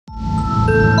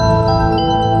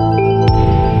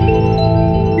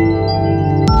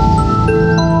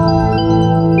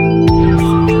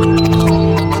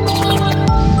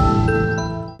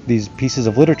pieces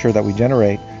of literature that we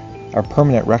generate are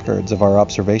permanent records of our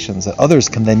observations that others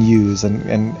can then use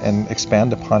and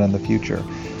expand upon in the future.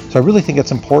 So I really think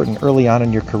it's important early on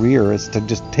in your career is to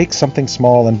just take something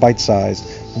small and bite-sized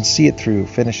and see it through,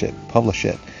 finish it, publish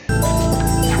it.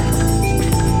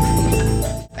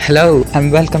 Hello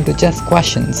and welcome to Just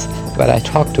Questions, where I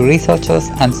talk to researchers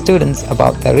and students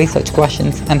about their research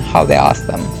questions and how they ask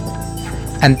them.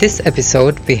 And this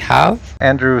episode we have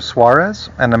Andrew Suarez,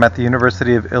 and I'm at the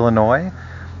University of Illinois,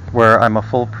 where I'm a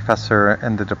full professor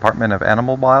in the Department of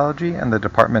Animal Biology and the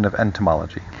Department of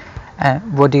Entomology.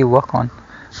 What do you work on?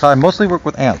 So I mostly work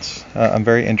with ants. I'm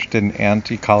very interested in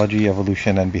ant ecology,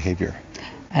 evolution, and behavior.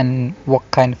 And what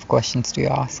kind of questions do you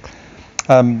ask?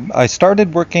 I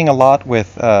started working a lot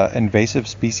with invasive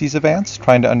species of ants,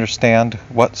 trying to understand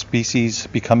what species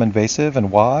become invasive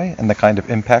and why, and the kind of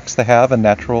impacts they have in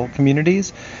natural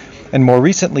communities. And more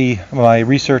recently, my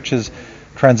research has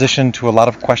transitioned to a lot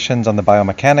of questions on the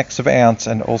biomechanics of ants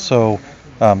and also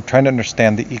trying to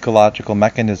understand the ecological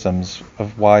mechanisms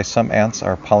of why some ants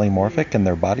are polymorphic in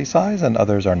their body size and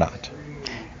others are not.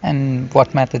 And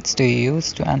what methods do you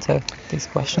use to answer these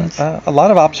questions? A lot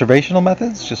of observational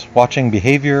methods, just watching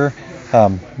behavior,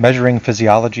 measuring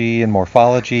physiology and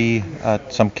morphology,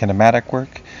 some kinematic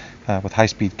work with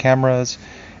high-speed cameras,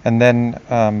 and then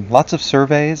lots of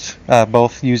surveys,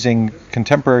 both using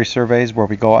contemporary surveys where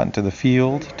we go out into the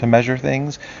field to measure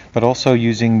things, but also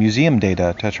using museum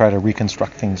data to try to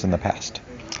reconstruct things in the past.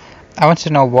 I want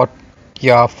to know what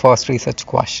your first research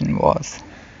question was.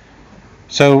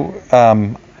 So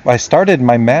I started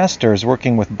my master's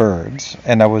working with birds,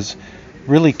 and I was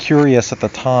really curious at the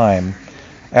time,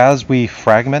 as we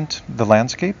fragment the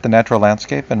landscape, the natural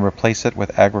landscape, and replace it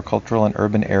with agricultural and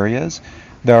urban areas,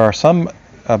 there are some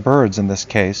birds in this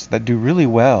case that do really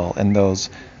well in those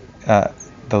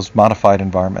modified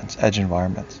environments, edge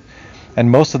environments. And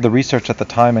most of the research at the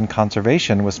time in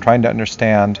conservation was trying to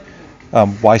understand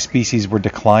why species were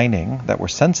declining that were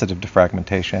sensitive to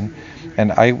fragmentation.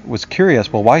 And I was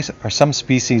curious, well, why are some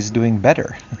species doing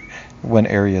better when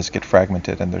areas get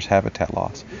fragmented and there's habitat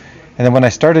loss? And then when I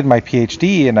started my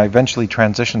PhD and I eventually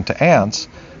transitioned to ants,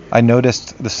 I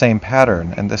noticed the same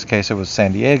pattern. In this case, it was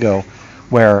San Diego,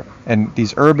 where in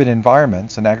these urban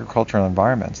environments and agricultural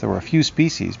environments, there were a few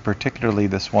species, particularly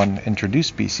this one introduced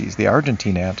species, the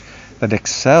Argentine ant, that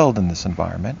excelled in this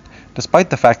environment, despite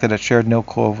the fact that it shared no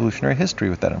coevolutionary history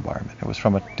with that environment. It was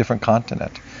from a different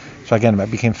continent. So again, I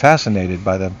became fascinated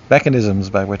by the mechanisms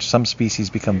by which some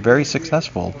species become very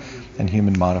successful in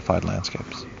human-modified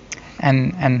landscapes.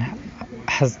 And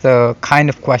has the kind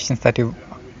of questions that you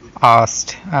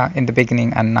asked in the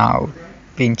beginning and now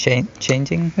been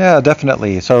changing? Yeah,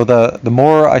 definitely. So the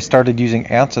more I started using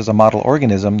ants as a model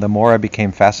organism, the more I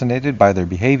became fascinated by their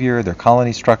behavior, their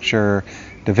colony structure,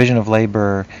 division of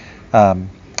labor,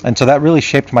 and so that really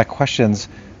shaped my questions,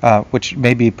 which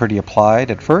may be pretty applied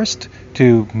at first,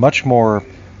 to much more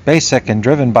basic and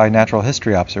driven by natural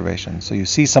history observations. So you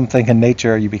see something in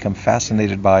nature, you become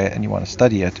fascinated by it, and you want to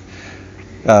study it.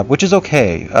 Which is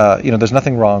okay. There's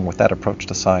nothing wrong with that approach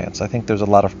to science. I think there's a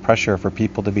lot of pressure for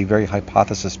people to be very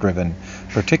hypothesis-driven,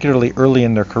 particularly early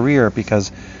in their career,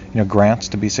 because grants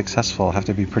to be successful have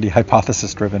to be pretty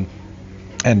hypothesis-driven,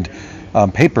 and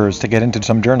papers to get into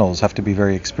some journals have to be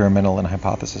very experimental and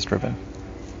hypothesis-driven.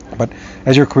 But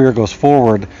as your career goes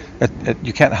forward,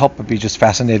 you can't help but be just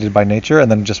fascinated by nature,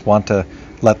 and then just want to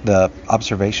let the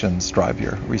observations drive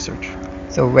your research.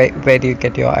 So where do you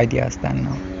get your ideas then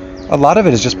now? A lot of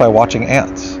it is just by watching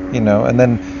ants, and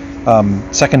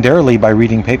then secondarily by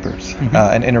reading papers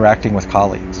and interacting with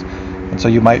colleagues. And so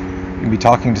you might be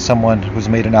talking to someone who's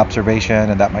made an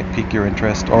observation, and that might pique your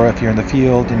interest. Or if you're in the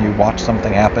field and you watch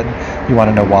something happen, you want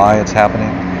to know why it's happening.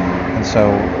 And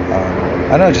so,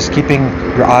 I don't know, just keeping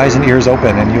your eyes and ears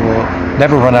open, and you will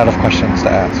never run out of questions to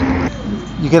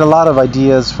ask. You get a lot of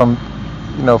ideas from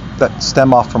that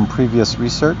stem off from previous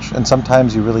research, and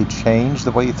sometimes you really change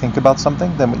the way you think about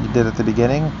something than what you did at the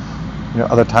beginning.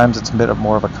 Other times it's a bit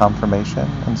more of a confirmation.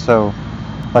 And so,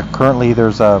 like currently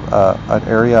there's an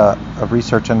area of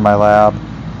research in my lab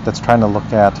that's trying to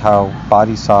look at how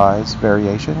body size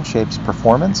variation shapes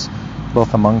performance,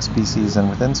 both among species and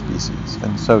within species.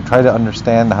 And so try to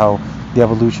understand how the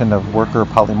evolution of worker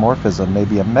polymorphism may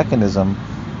be a mechanism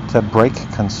to break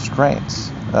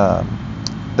constraints,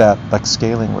 that like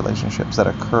scaling relationships that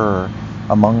occur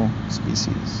among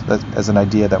species, as an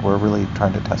idea that we're really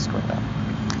trying to test right now.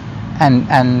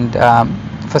 And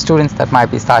for students that might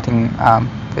be starting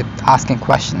with asking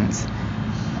questions,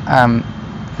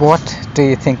 what do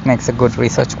you think makes a good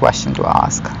research question to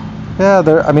ask?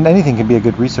 Yeah, anything can be a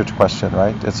good research question,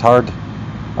 right? It's hard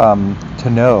to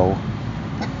know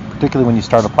particularly when you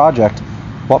start a project,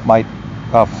 what might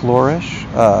flourish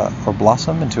or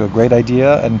blossom into a great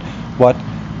idea and what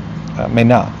may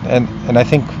not. And I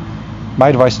think my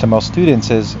advice to most students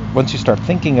is, once you start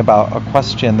thinking about a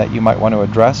question that you might want to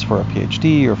address for a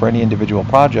PhD or for any individual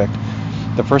project,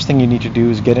 the first thing you need to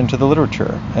do is get into the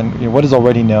literature and what is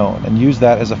already known, and use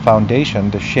that as a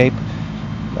foundation to shape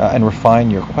and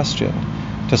refine your question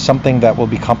to something that will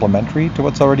be complementary to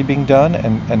what's already being done,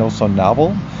 and also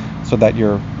novel, so that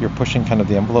you're pushing kind of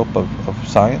the envelope of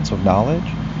science, of knowledge.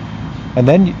 And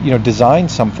then design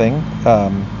something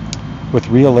with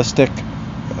realistic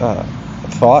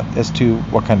thought as to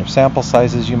what kind of sample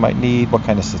sizes you might need, what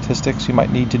kind of statistics you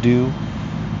might need to do,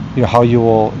 how you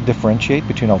will differentiate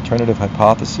between alternative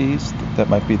hypotheses that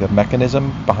might be the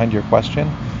mechanism behind your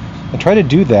question. And try to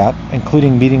do that,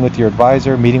 including meeting with your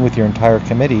advisor, meeting with your entire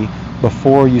committee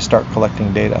before you start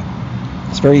collecting data.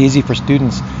 It's very easy for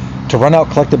students to run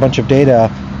out, collect a bunch of data,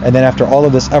 and then after all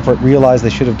of this effort realize they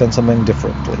should have done something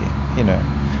differently,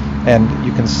 And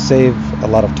you can save a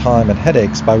lot of time and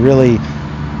headaches by really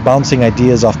bouncing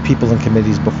ideas off people and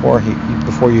committees before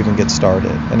you even get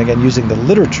started. And again, using the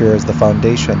literature as the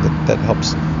foundation that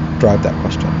helps drive that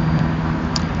question.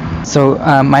 So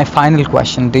my final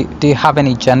question, do you have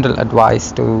any general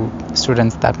advice to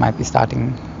students that might be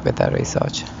starting with their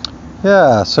research?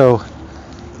 Yeah, so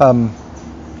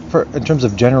in terms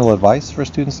of general advice for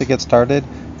students to get started,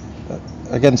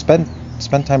 again, spend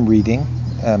time reading.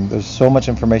 There's so much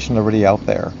information already out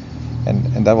there,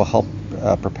 and that will help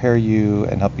prepare you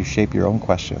and help you shape your own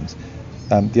questions.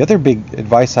 The other big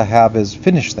advice I have is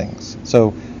finish things.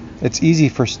 So it's easy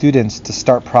for students to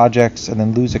start projects and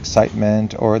then lose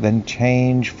excitement, or then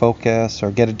change focus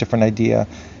or get a different idea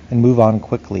and move on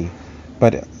quickly.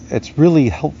 But it's really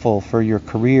helpful for your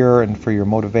career and for your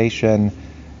motivation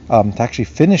to actually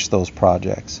finish those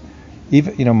projects.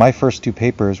 Even my first 2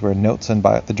 papers were notes in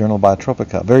the journal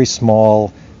Biotropica, very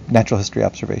small natural history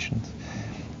observations.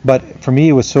 But for me,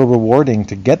 it was so rewarding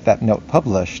to get that note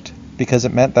published, because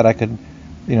it meant that I could,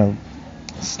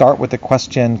 start with a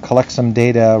question, collect some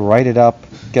data, write it up,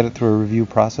 get it through a review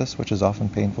process, which is often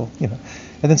painful, and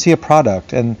then see a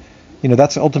product. And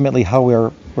that's ultimately how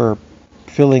we're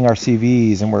filling our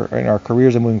CVs, and our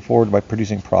careers are moving forward by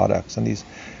producing products. And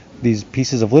these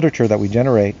pieces of literature that we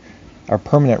generate are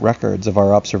permanent records of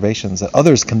our observations that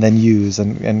others can then use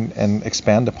and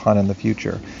expand upon in the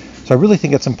future. So I really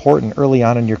think it's important early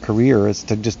on in your career is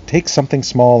to just take something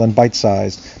small and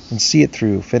bite-sized and see it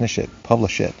through, finish it,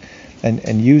 publish it,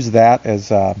 and use that as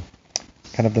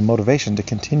kind of the motivation to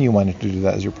continue wanting to do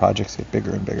that as your projects get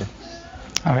bigger and bigger.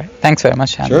 All right. Thanks very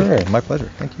much, Andy. Sure. My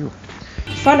pleasure. Thank you.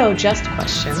 Follow Just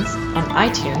Questions on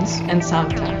iTunes and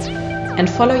SoundCloud. And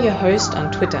follow your host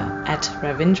on Twitter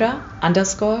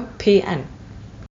 @Ravindra_PN.